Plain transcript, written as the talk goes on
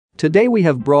Today we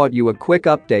have brought you a quick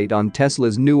update on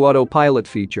Tesla's new Autopilot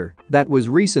feature that was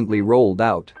recently rolled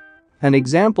out. An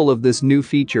example of this new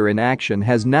feature in action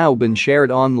has now been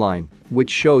shared online, which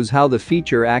shows how the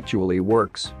feature actually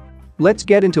works. Let's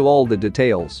get into all the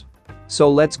details.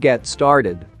 So let's get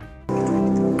started.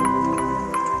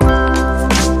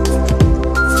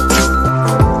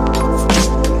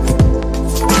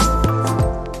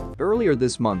 Earlier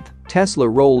this month, Tesla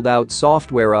rolled out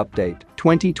software update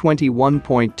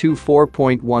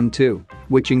 2021.24.12,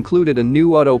 which included a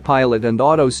new Autopilot and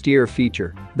Autosteer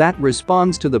feature that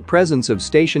responds to the presence of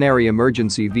stationary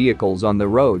emergency vehicles on the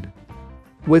road.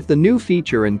 With the new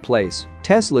feature in place,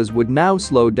 Teslas would now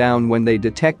slow down when they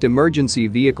detect emergency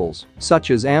vehicles,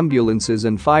 such as ambulances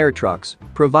and fire trucks,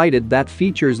 provided that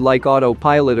features like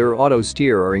Autopilot or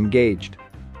Autosteer are engaged.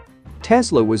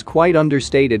 Tesla was quite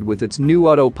understated with its new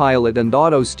Autopilot and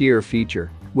Autosteer feature,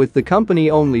 with the company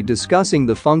only discussing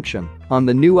the function on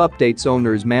the new update's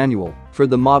owner's manual for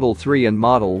the Model 3 and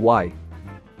Model Y.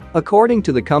 According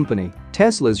to the company,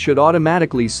 Teslas should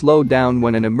automatically slow down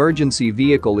when an emergency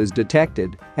vehicle is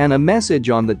detected, and a message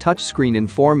on the touchscreen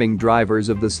informing drivers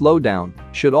of the slowdown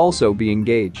should also be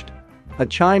engaged. A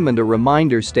chime and a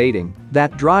reminder stating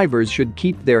that drivers should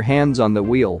keep their hands on the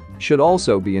wheel should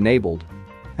also be enabled.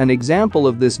 An example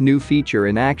of this new feature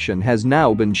in action has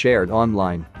now been shared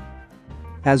online.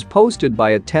 As posted by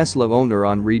a Tesla owner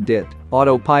on Reddit,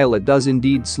 Autopilot does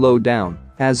indeed slow down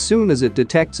as soon as it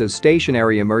detects a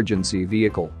stationary emergency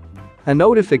vehicle. A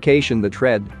notification that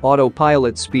read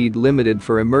 "Autopilot speed limited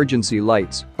for emergency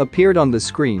lights" appeared on the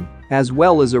screen, as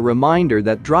well as a reminder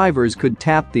that drivers could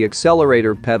tap the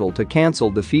accelerator pedal to cancel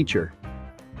the feature.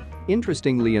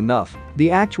 Interestingly enough,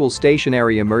 the actual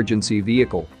stationary emergency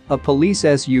vehicle, a police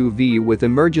SUV with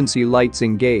emergency lights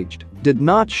engaged, did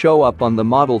not show up on the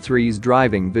Model 3's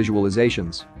driving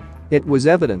visualizations. It was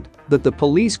evident that the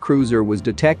police cruiser was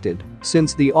detected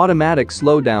since the automatic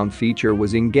slowdown feature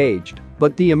was engaged,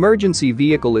 but the emergency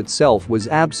vehicle itself was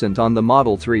absent on the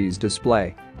Model 3's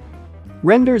display.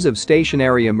 Renders of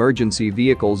stationary emergency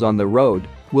vehicles on the road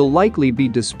will likely be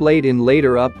displayed in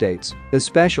later updates,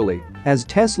 especially as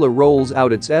Tesla rolls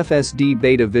out its FSD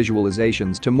beta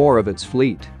visualizations to more of its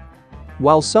fleet.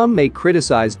 While some may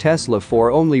criticize Tesla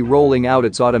for only rolling out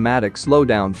its automatic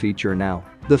slowdown feature now,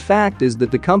 the fact is that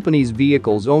the company's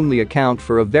vehicles only account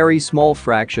for a very small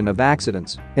fraction of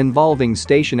accidents involving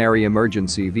stationary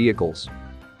emergency vehicles.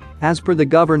 As per the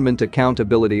Government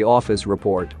Accountability Office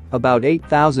report, about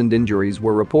 8,000 injuries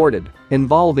were reported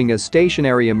involving a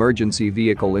stationary emergency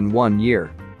vehicle in 1 year.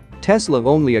 Tesla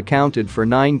only accounted for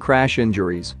 9 crash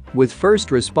injuries with first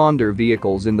responder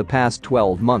vehicles in the past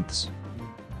 12 months.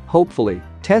 Hopefully,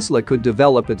 Tesla could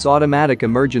develop its automatic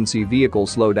emergency vehicle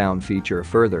slowdown feature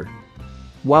further.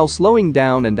 While slowing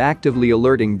down and actively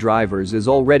alerting drivers is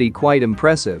already quite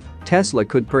impressive, Tesla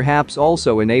could perhaps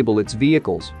also enable its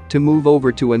vehicles to move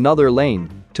over to another lane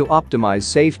to optimize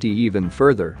safety even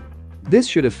further. This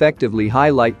should effectively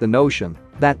highlight the notion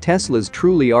that Teslas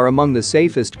truly are among the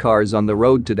safest cars on the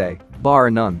road today,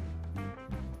 bar none.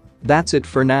 That's it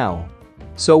for now.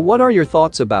 So what are your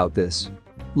thoughts about this?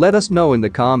 Let us know in the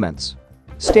comments.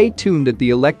 Stay tuned at the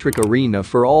Electric Arena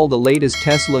for all the latest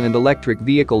Tesla and electric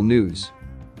vehicle news.